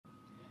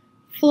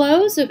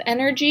Flows of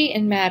energy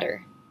and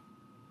matter.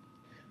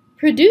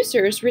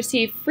 Producers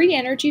receive free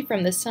energy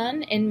from the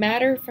sun and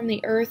matter from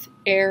the earth,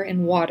 air,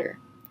 and water.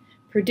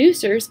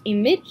 Producers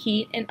emit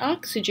heat and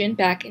oxygen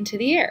back into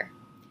the air.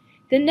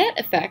 The net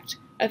effect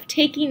of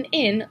taking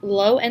in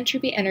low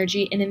entropy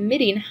energy and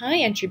emitting high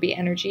entropy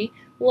energy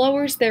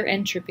lowers their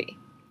entropy.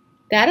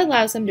 That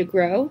allows them to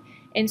grow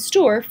and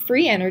store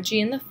free energy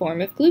in the form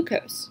of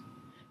glucose.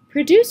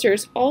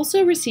 Producers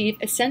also receive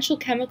essential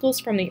chemicals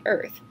from the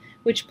earth,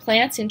 which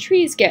plants and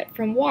trees get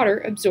from water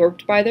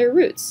absorbed by their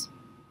roots.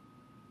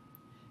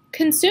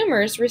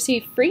 Consumers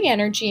receive free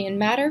energy and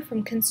matter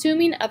from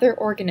consuming other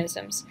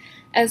organisms,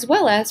 as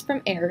well as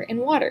from air and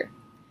water.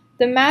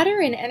 The matter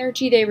and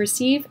energy they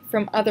receive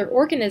from other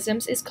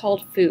organisms is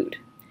called food.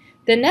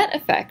 The net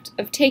effect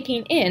of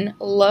taking in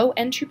low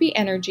entropy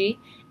energy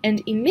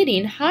and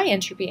emitting high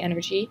entropy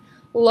energy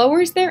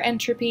lowers their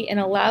entropy and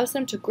allows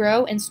them to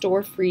grow and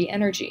store free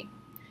energy.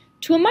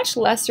 To a much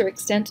lesser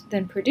extent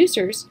than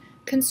producers,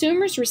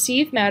 consumers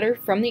receive matter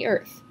from the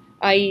earth,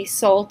 i.e.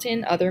 salt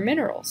and other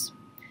minerals.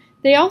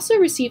 They also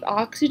receive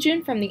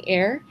oxygen from the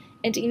air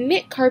and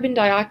emit carbon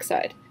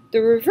dioxide,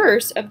 the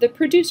reverse of the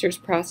producer's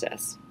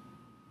process.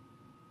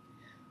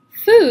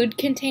 Food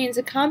contains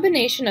a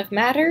combination of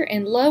matter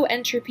and low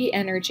entropy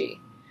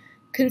energy.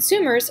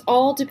 Consumers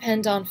all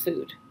depend on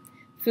food.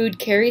 Food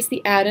carries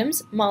the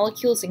atoms,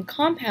 molecules, and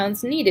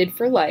compounds needed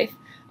for life,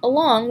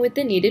 along with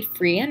the needed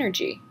free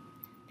energy.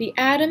 The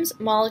atoms,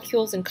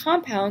 molecules, and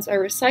compounds are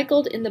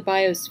recycled in the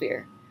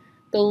biosphere.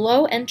 The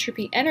low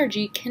entropy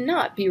energy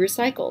cannot be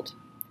recycled.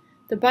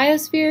 The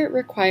biosphere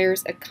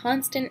requires a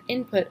constant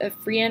input of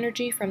free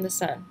energy from the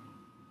sun.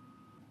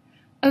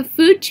 A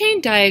food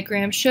chain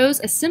diagram shows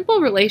a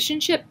simple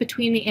relationship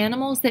between the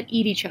animals that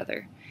eat each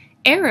other.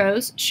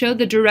 Arrows show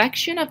the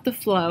direction of the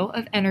flow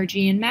of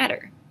energy and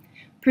matter.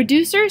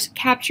 Producers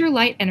capture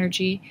light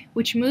energy,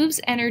 which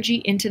moves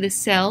energy into the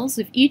cells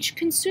of each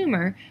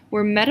consumer,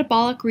 where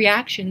metabolic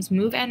reactions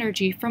move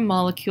energy from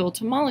molecule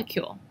to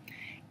molecule.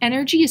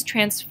 Energy is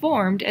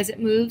transformed as it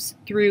moves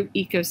through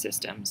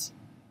ecosystems.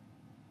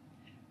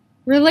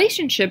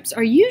 Relationships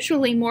are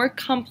usually more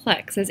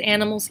complex as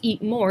animals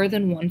eat more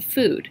than one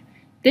food.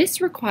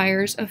 This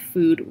requires a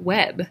food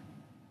web.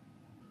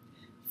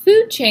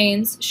 Food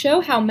chains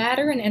show how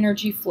matter and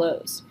energy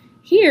flows.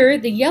 Here,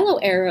 the yellow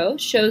arrow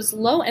shows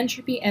low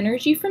entropy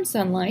energy from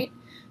sunlight.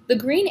 The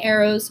green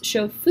arrows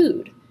show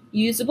food,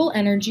 usable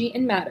energy,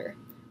 and matter.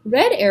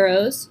 Red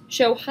arrows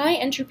show high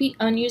entropy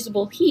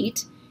unusable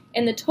heat,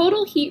 and the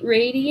total heat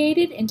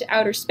radiated into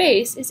outer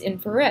space is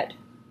infrared.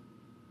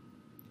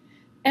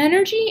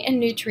 Energy and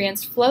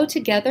nutrients flow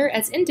together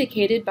as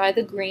indicated by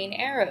the green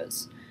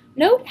arrows.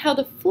 Note how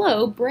the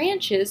flow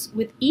branches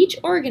with each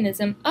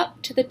organism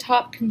up to the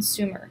top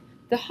consumer,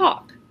 the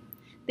hawk.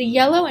 The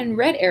yellow and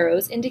red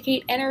arrows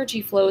indicate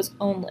energy flows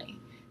only,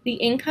 the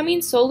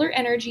incoming solar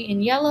energy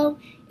in yellow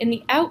and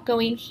the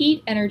outgoing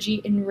heat energy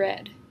in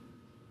red.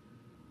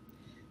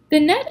 The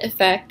net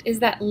effect is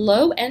that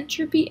low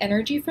entropy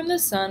energy from the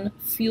sun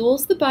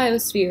fuels the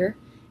biosphere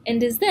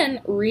and is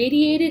then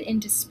radiated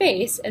into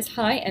space as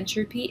high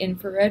entropy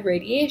infrared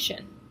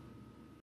radiation.